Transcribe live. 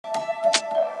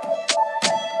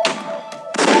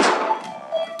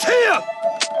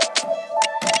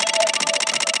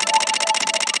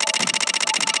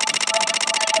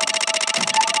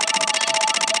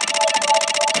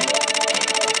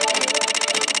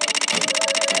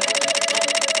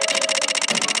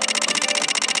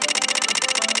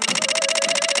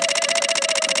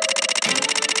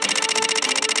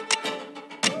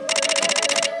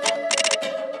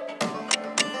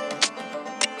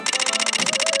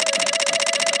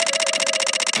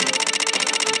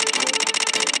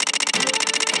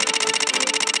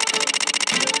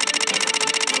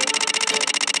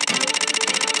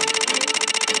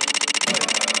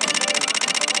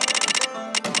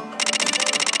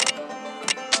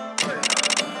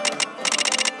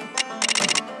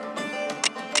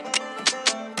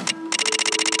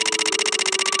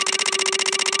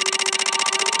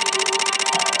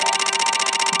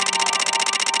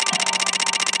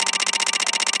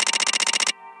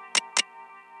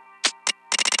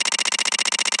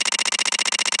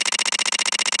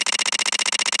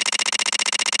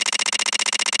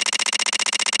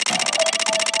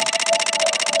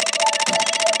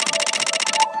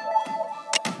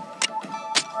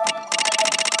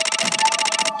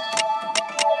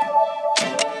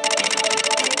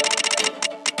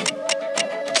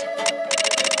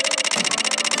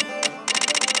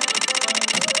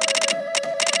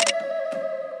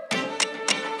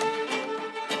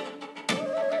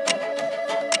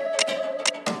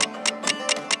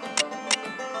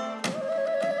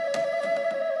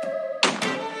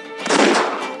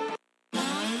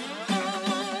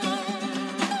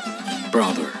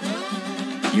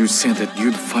You said that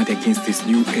you'd fight against this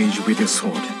new age with your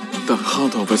sword, the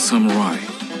heart of a samurai.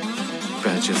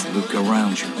 But just look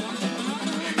around you.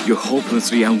 You're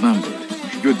hopelessly outnumbered.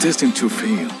 You're destined to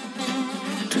fail.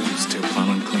 Do you still plan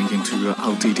on clinging to your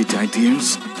outdated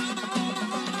ideas?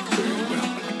 Very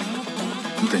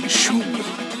well. Then show me.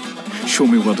 Show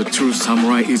me what the true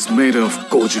samurai is made of,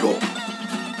 Gojiro.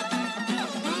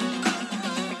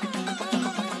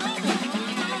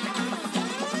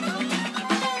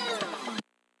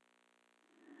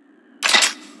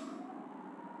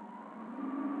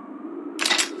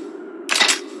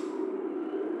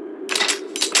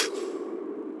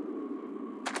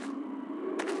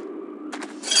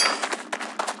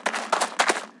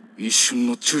一瞬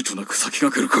の躊躇なく先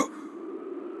が来るか。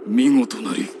見事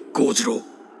なり、ゴジロ。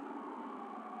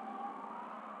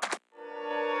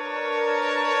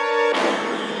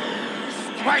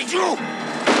怪獣！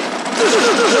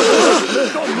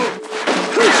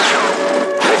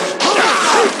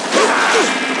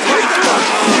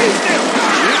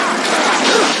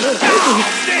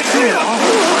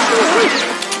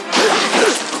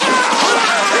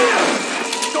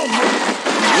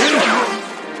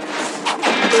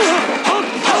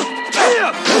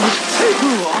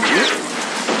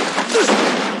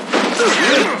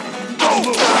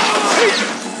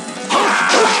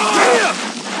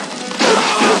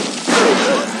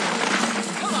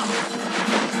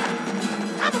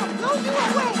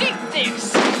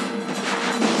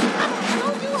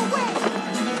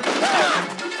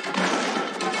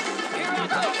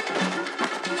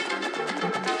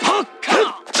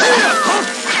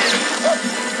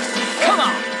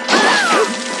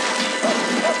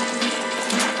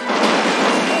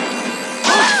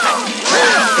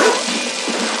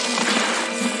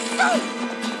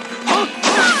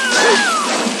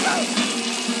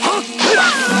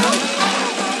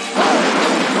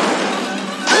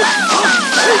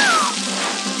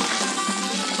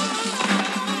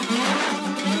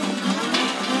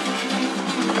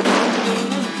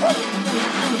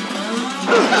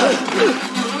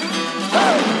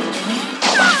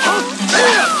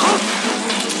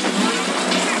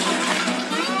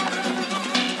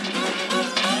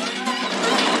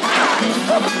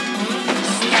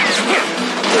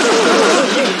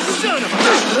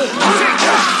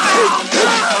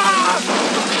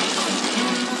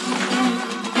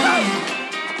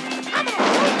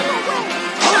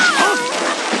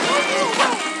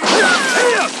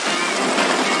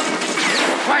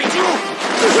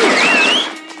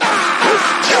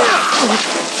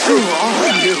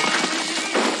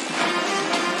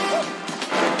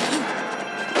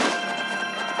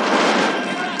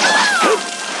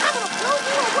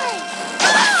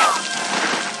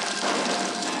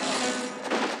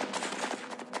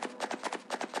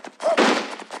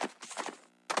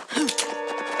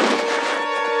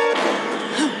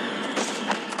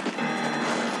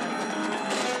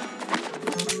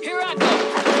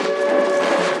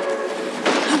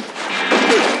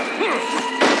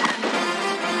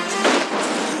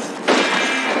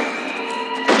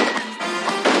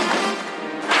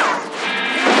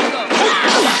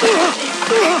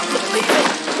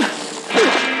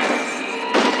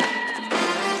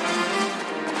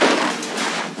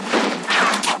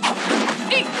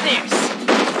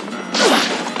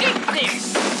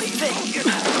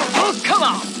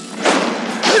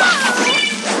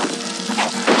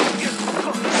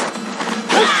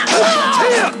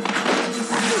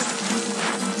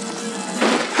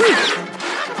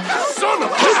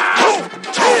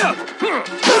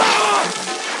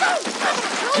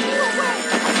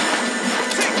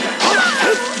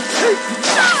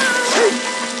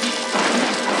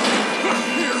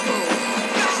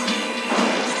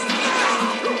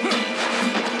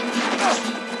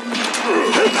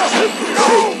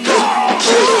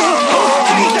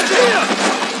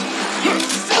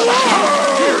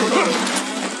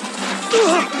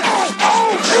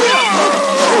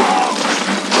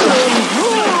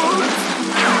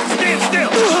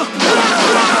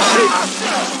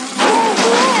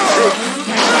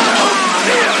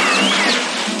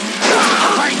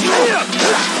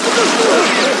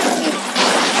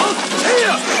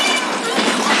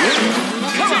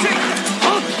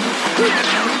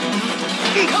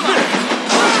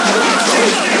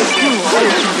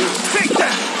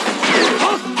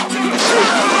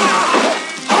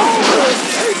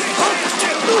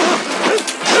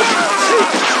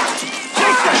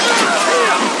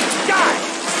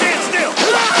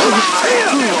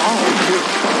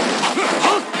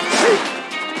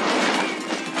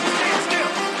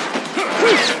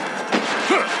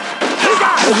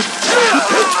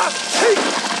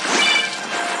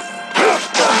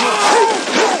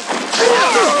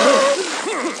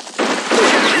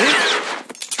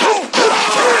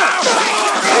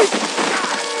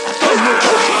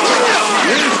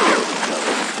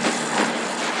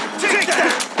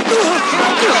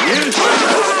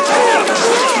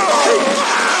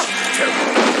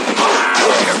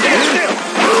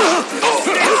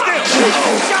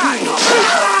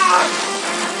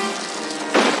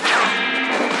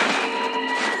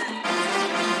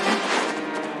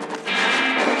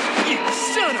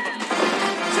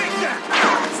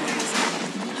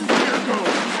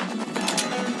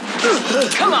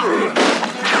 Come on!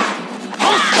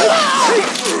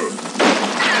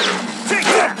 Take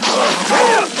that!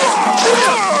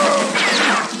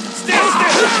 Stand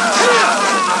still!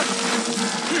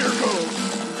 Here goes!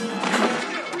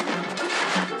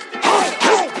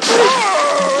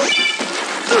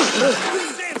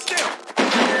 Stand still!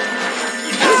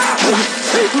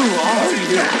 Who are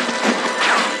you?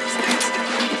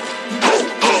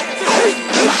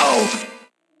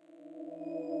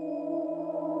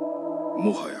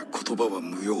もはや言葉は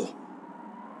無用。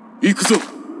行くぞ、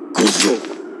小次郎。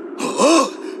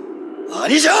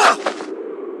兄者！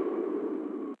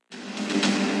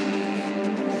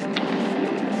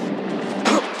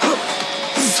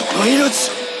その命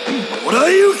もら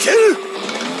い受ける。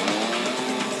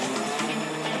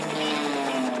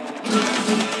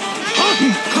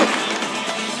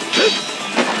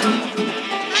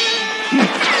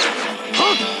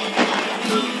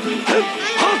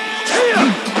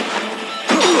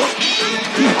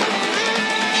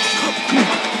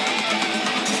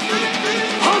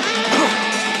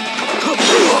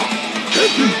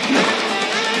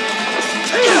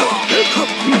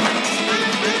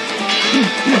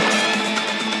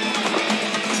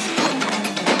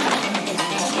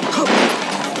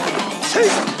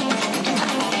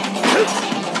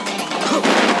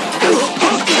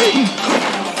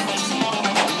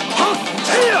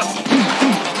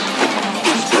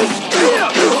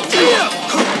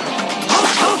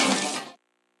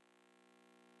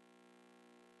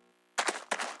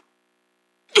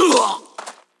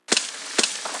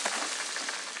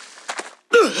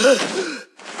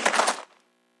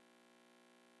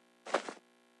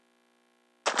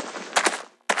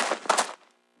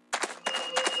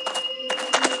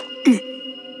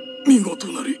見事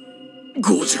なり、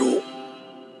ゴジロウ。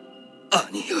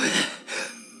兄上。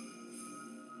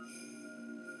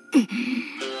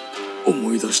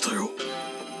思い出したよ、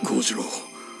ゴジロウ。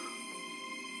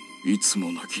いつ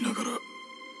も泣きながら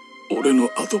俺の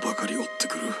後ばかり追って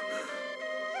くる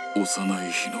幼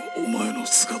い日のお前の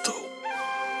姿を。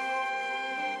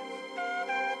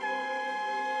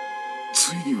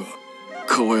ついには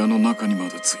川屋の中にま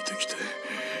でついてきて、よ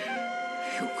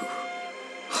く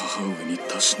母上に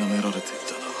たしなめられてい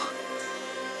たな。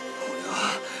俺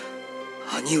は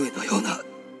兄上のような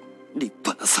立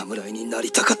派な侍にな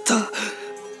りたかった。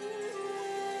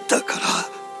だから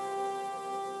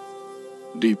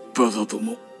立派だと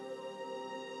も、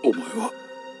お前は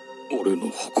俺の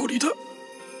誇りだ。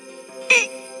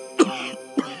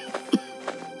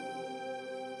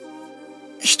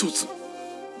一つ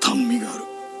頼みがある。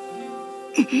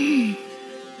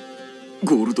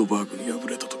ゴールドバーグに敗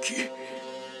れた時、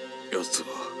奴は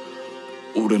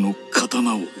俺の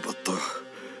刀を奪った。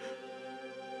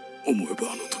思え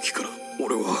ばあの時から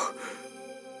俺は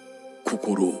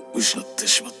心を失って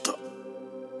しまった。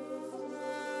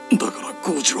だから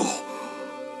ゴジロウ、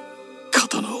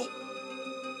刀を、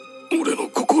俺の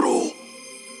心を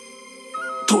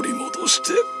取り戻して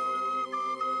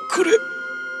くれ。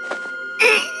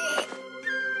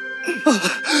兄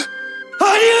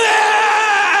上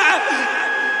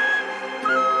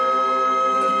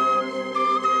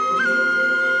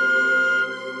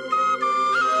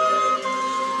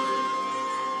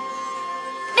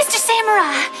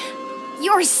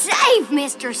！You're safe,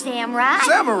 Mr. Samurai!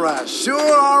 Samurai sure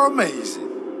are amazing.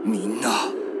 みんな。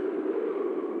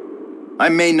I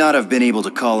may not have been able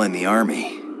to call in the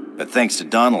army, but thanks to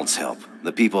Donald's help,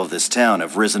 the people of this town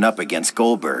have risen up against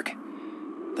Goldberg.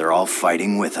 They're all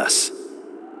fighting with us.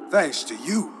 Thanks to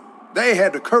you, they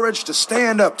had the courage to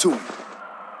stand up to him.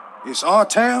 It's our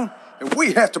town, and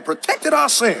we have to protect it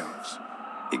ourselves.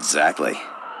 Exactly.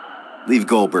 Leave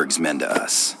Goldberg's men to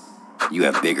us. You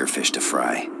have bigger fish to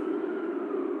fry.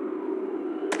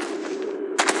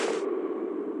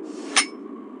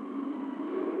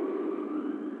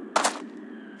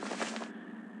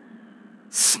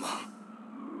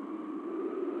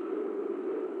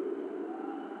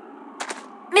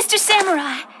 Mr.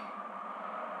 Samurai!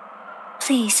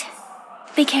 Please,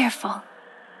 be careful.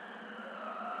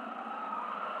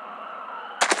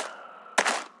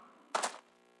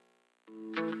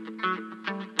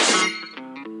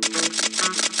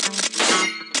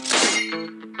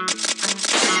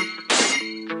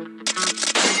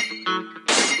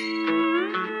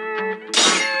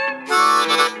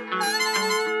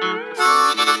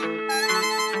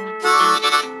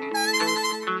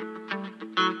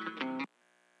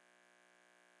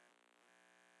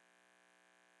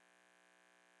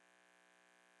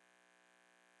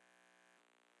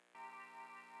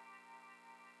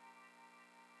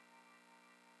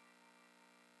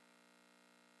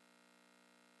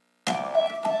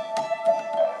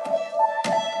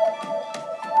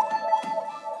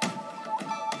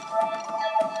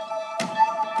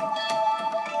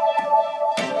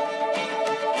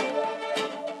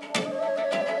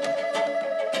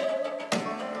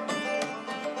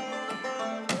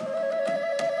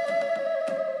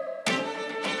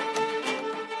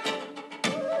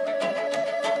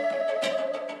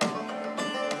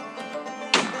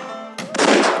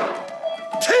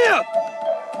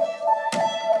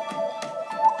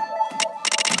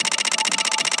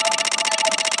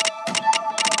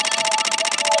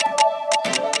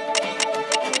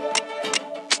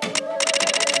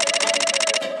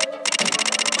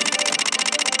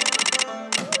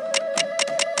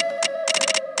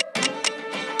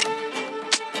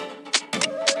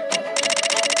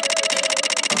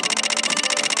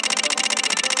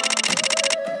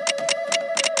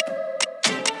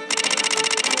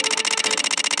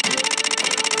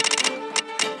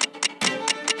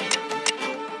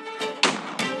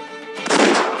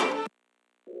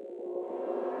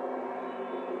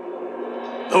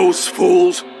 Those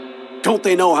fools! Don't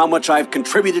they know how much I've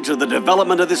contributed to the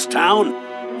development of this town?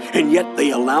 And yet they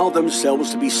allow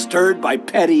themselves to be stirred by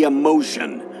petty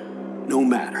emotion. No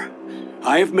matter.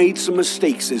 I have made some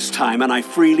mistakes this time, and I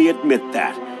freely admit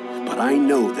that. But I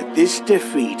know that this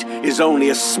defeat is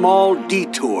only a small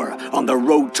detour on the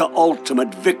road to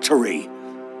ultimate victory.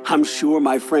 I'm sure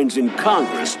my friends in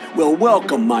Congress will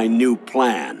welcome my new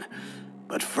plan.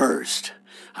 But first,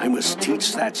 I must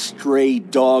teach that stray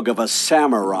dog of a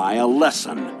samurai a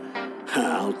lesson.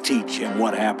 I'll teach him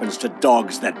what happens to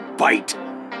dogs that bite.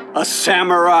 A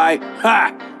samurai?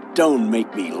 Ha! Don't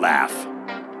make me laugh.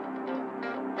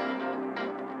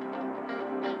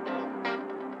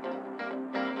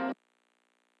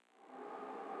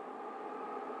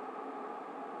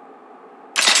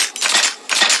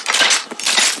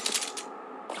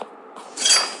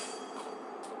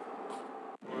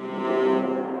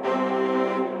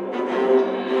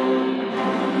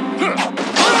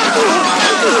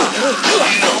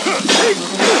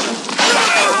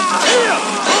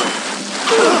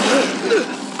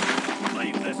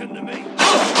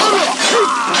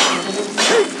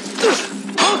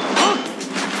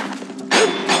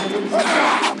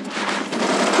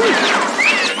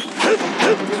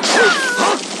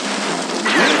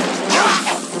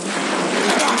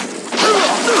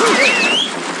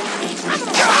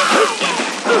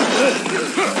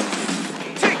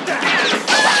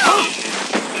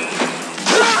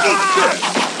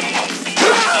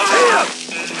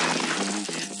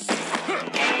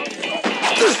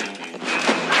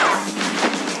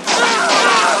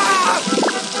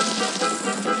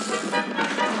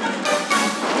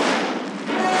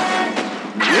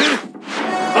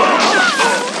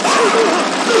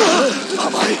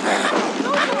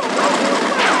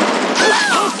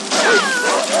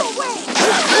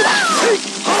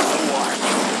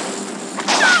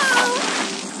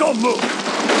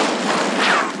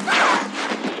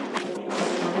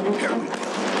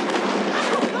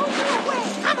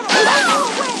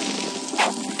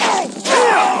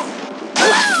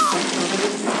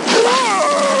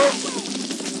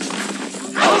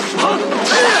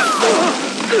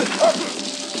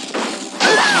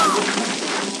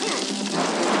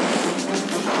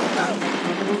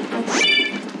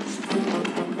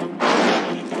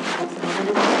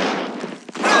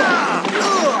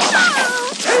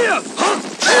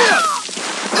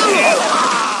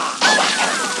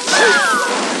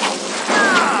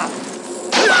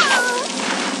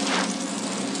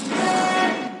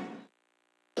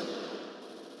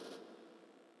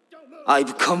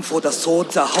 I've come for the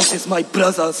sword that houses my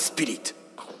brother's spirit.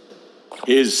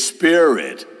 His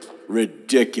spirit?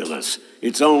 Ridiculous.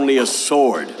 It's only a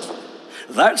sword.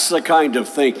 That's the kind of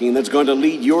thinking that's going to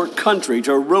lead your country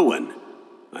to ruin.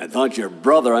 I thought your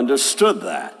brother understood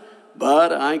that,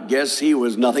 but I guess he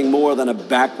was nothing more than a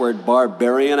backward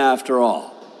barbarian after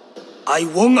all. I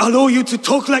won't allow you to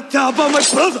talk like that about my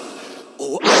brother,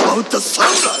 or about the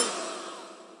samurai!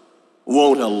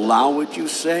 Won't allow it, you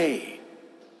say?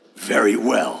 Very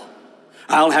well.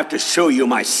 I'll have to show you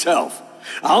myself.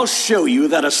 I'll show you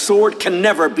that a sword can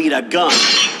never beat a gun,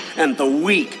 and the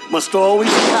weak must always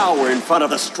cower in front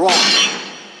of the strong.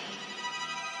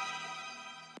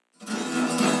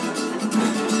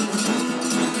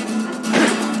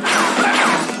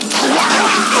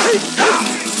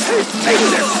 Take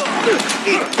this!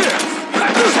 Eat this!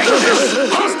 Take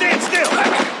this! I'll stand still!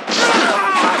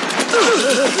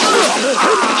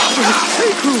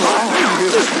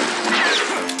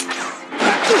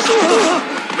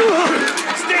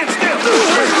 Stand still!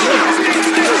 Stand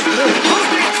still!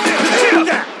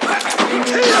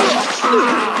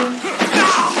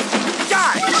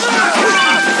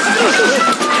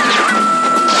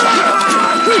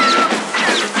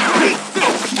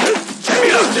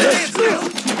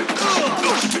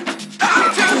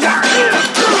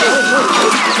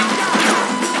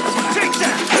 Take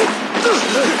that!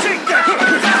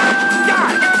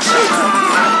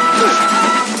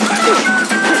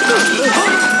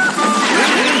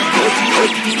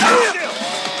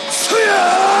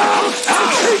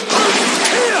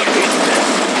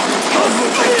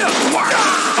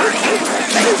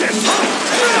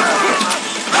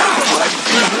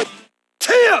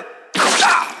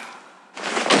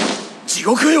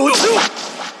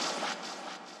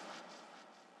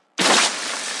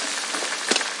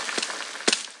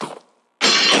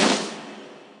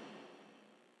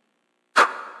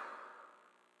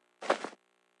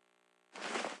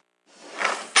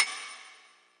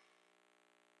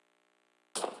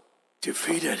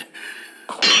 Defeated?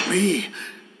 Me?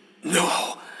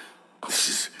 No. This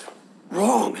is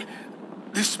wrong.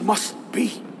 This must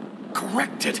be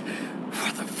corrected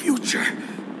for the future.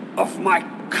 of my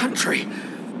country.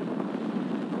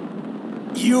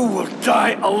 You will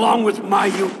die along with my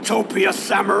utopia,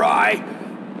 samurai!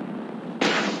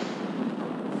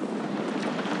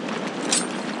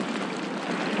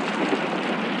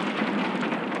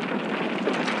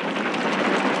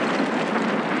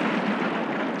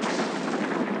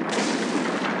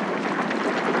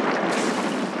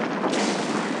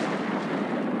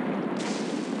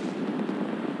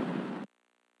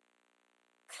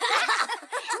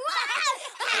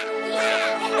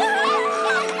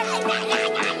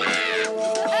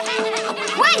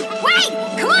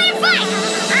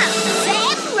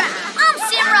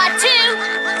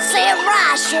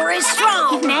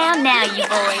 Now, you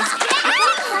boys.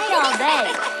 We've played all day.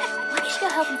 Why don't you go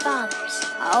help your fathers?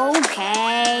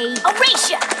 Okay.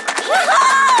 Orisha!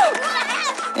 Woohoo!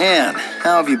 Anne,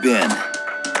 how have you been?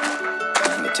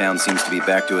 The town seems to be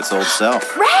back to its old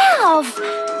self. Ralph!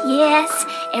 Yes,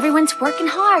 everyone's working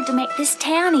hard to make this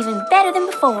town even better than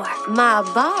before. My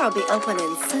bar will be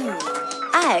opening soon.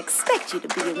 I expect you to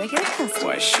be a regular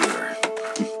customer. Why, sure.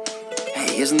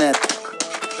 Hey, isn't that...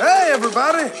 Hey,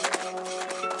 everybody!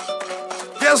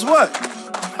 Guess what?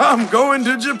 I'm going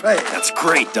to Japan. That's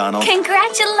great, Donald.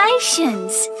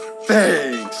 Congratulations!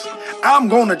 Thanks. I'm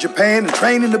going to Japan and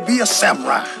training to be a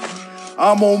samurai.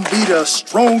 I'm gonna be the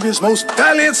strongest, most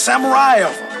valiant samurai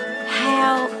ever.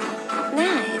 How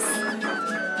nice.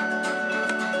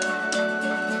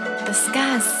 The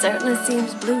sky certainly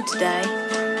seems blue today.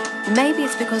 Maybe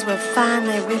it's because we're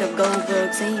finally rid of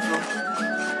Goldberg's evil.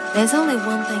 There's only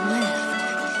one thing left.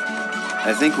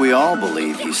 I think we all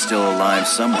believe he's still alive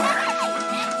somewhere.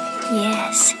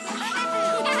 Yes.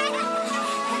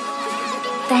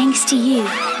 Thanks to you,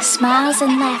 smiles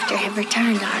and laughter have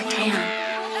returned to our town.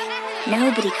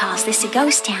 Nobody calls this a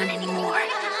ghost town anymore.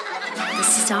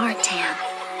 This is our town,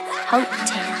 Hope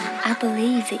Town. I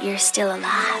believe that you're still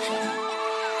alive.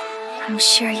 I'm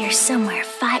sure you're somewhere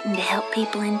fighting to help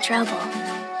people in trouble.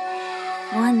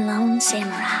 One lone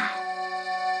samurai.